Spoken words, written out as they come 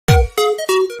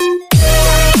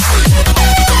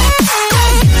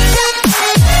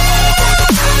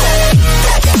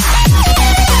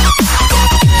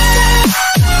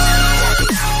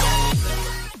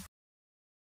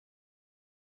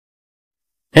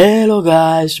Hello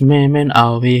guys, Mimin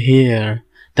Awi here.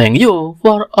 Thank you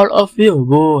for all of you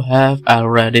who have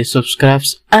already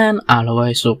subscribed and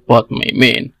always support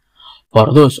Mimin. For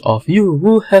those of you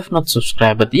who have not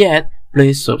subscribed yet,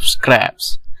 please subscribe.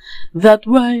 That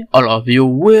way all of you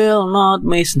will not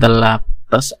miss the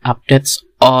latest updates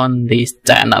on this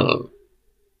channel.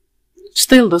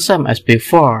 Still the same as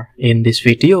before, in this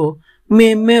video,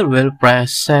 Mimin will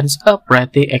present a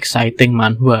pretty exciting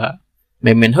manhwa.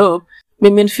 Mimin hope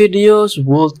Mimin videos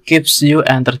would keep you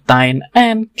entertained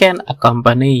and can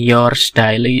accompany your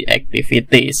daily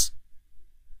activities.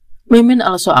 Mimin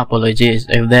also apologizes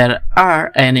if there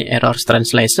are any errors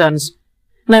translations,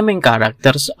 naming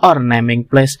characters or naming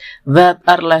place that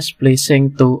are less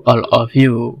pleasing to all of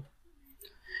you.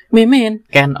 Mimin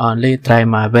can only try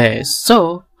my best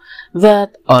so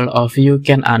that all of you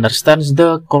can understand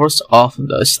the course of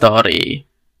the story.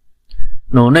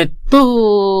 No need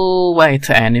to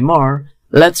wait anymore.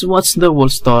 Let's watch the whole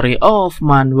story of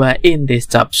manhwa in this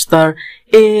chapter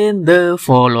in the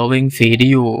following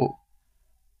video.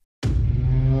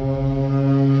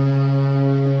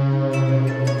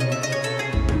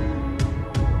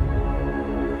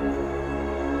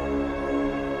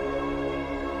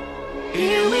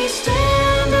 Here we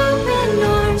stand, open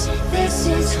arms. This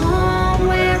is home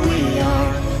where we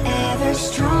are, ever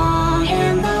strong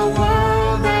in the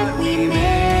world that we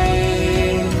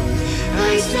made.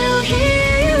 I still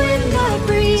hear you in the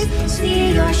breeze,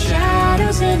 see your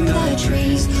shadows in the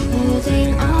trees,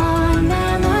 holding on,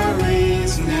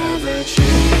 memories never change.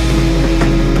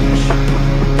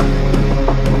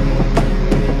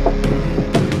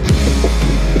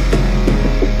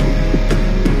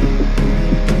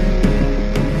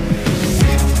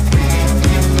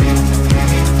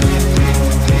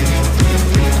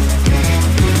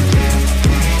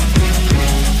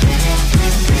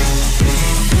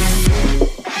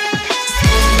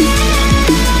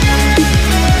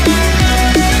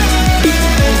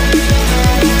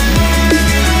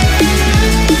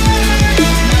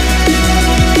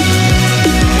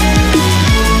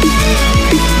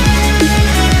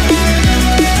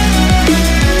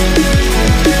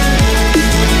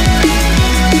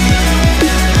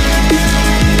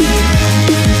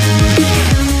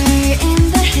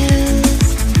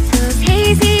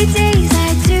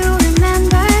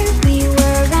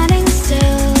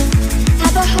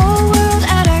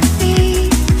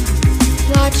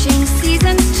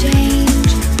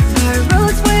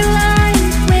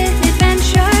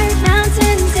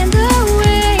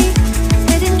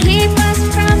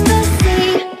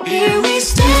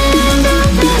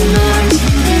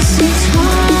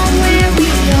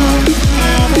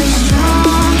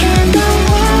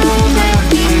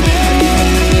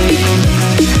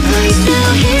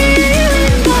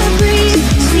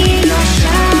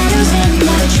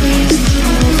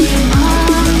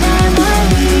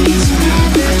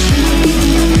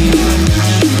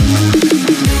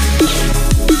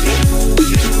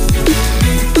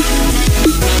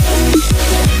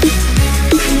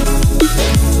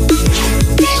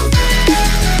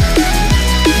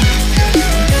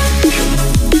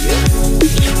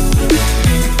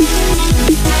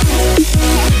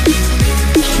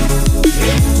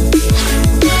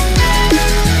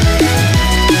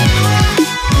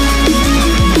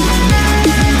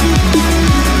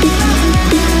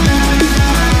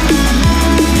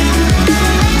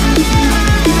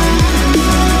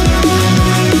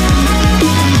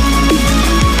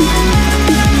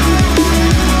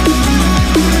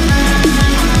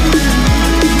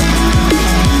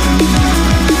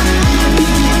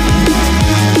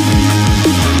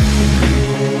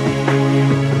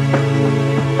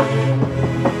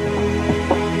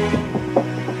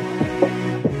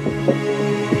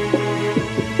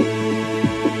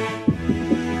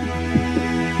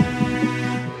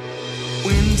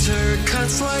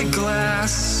 Like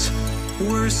glass,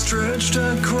 we're stretched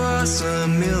across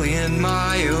 1,000,000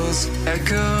 miles.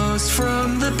 Echoes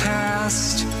from the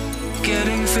past,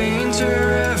 getting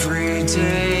fainter every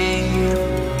day.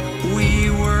 We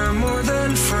were more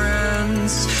than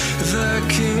friends, the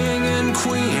king and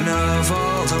queen of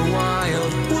all the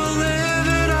wild. We'll live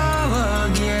it all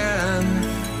again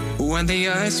when the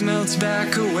ice melts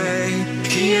back away.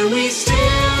 Here we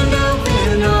stand,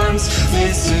 open arms.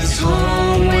 This is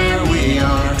home where we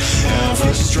are,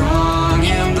 ever strong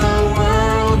in the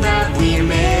world that we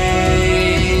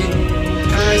made.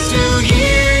 I still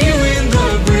hear you in the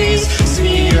breeze,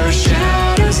 see your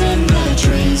shadows in the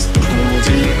trees,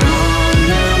 holding on,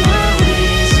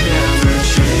 memories never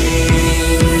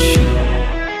change.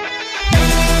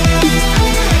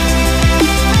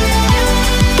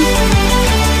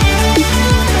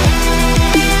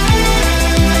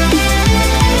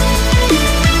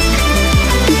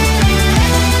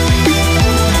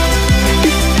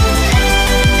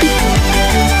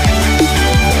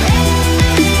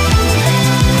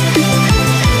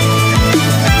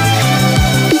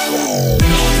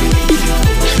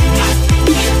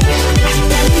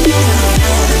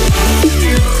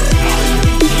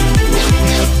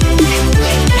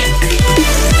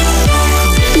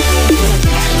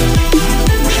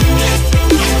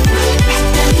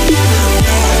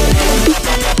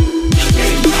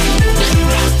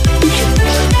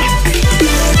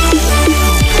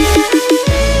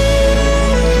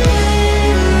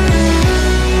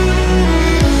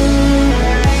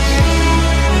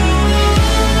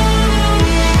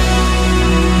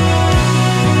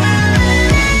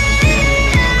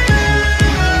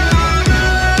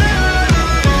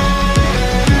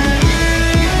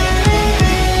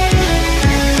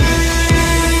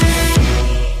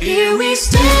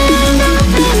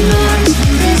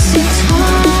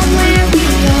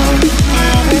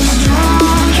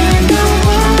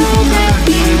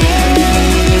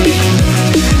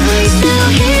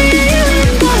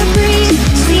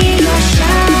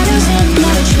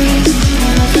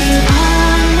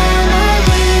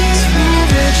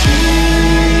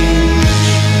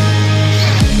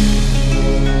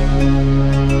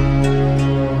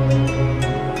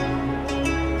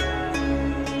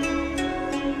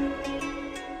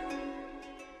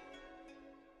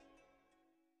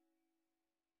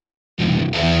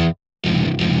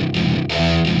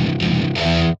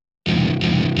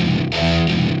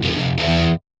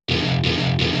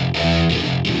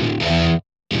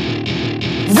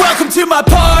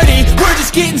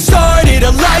 just getting started.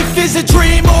 A life is a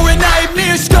dream or a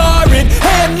nightmare scarring.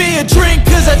 Hand me a drink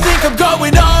cause I think I'm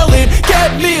going all in.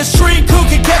 Get me a shrink who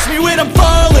can catch me when I'm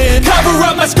falling. Cover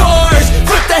up my scars,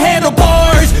 flip the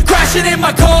handlebars, crashing in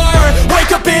my car,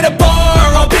 wake up in a bar.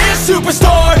 I'll be a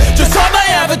superstar, just on my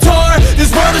avatar.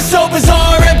 This world is so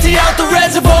bizarre, empty out the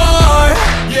reservoir.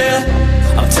 Yeah,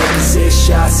 I'm taking 6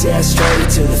 shots, yeah, straight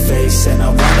to the face. And I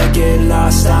wanna get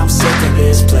lost, I'm sick of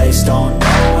this place. Don't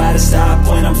know how to stop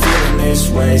when I'm feeling this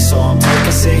way. So I'm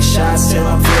taking 6 shots till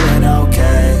I'm feeling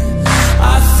okay.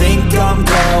 I think I'm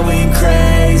going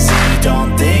crazy,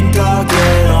 don't think I'll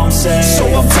get home safe. So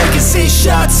I'm taking 6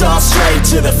 shots all straight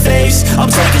to the face. I'm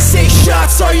taking 6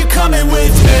 shots, are you coming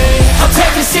with me? I'm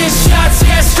taking 6 shots,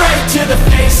 yeah, straight to the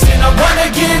face. And I wanna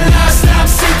get lost, I'm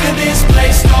sick of this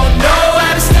place. Don't know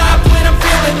how to stop when I'm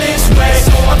feeling this way.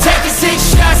 So I'm taking 6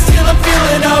 shots till I'm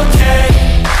feeling okay.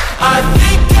 I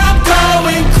think I'm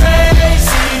going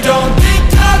crazy, don't think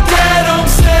I'll get home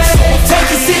safe. So I'm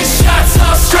taking 6 shots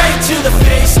all straight to the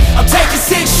face. I'm taking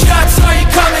 6 shots, are you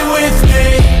coming with me?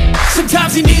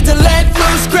 Sometimes you need to let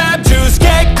loose, grab juice,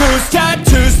 get goose,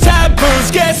 tattoos,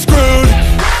 taboos, get screwed.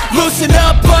 Loosen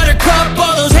up, buttercup,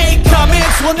 all those hate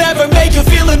comments will never make you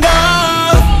feel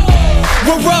enough.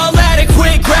 We're all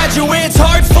adequate graduates,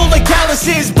 heart full of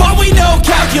calluses, but we know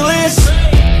calculus.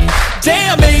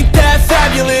 Damn, ain't that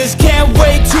fabulous? Can't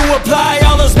wait to apply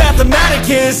all those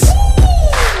mathematicus.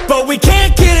 But we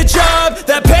can't get a job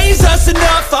that pays us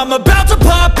enough. I'm about to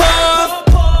pop off.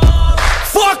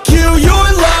 Fuck you,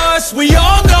 you're lost. We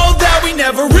all know that we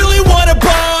never really want a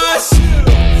boss.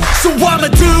 So I'ma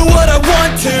do what I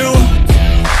want to,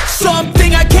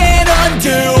 something I can't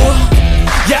undo.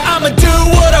 Yeah, I'ma do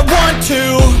what I want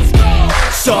to,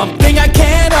 something I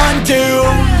can't undo.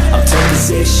 I'm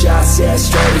taking 6 shots, yeah,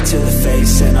 straight to the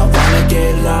face. And I wanna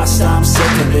get lost, I'm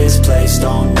sick of this place.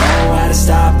 Don't know how to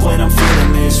stop when I'm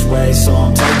feeling this way. So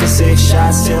I'm taking 6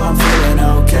 shots till I'm feeling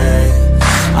okay.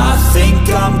 I think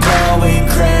I'm going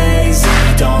crazy,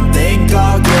 don't think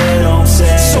I'll get home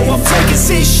safe. So I'm taking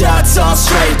 6 shots all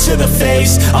straight to the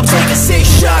face. I'm taking 6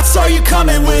 shots, are you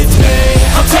coming with me?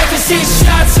 I'm taking 6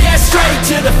 shots, yeah, straight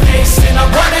to the face. And I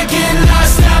wanna get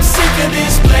lost, I'm sick of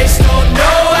this place. Don't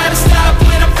know how to stop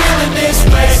when I'm feeling this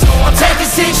way. So I'm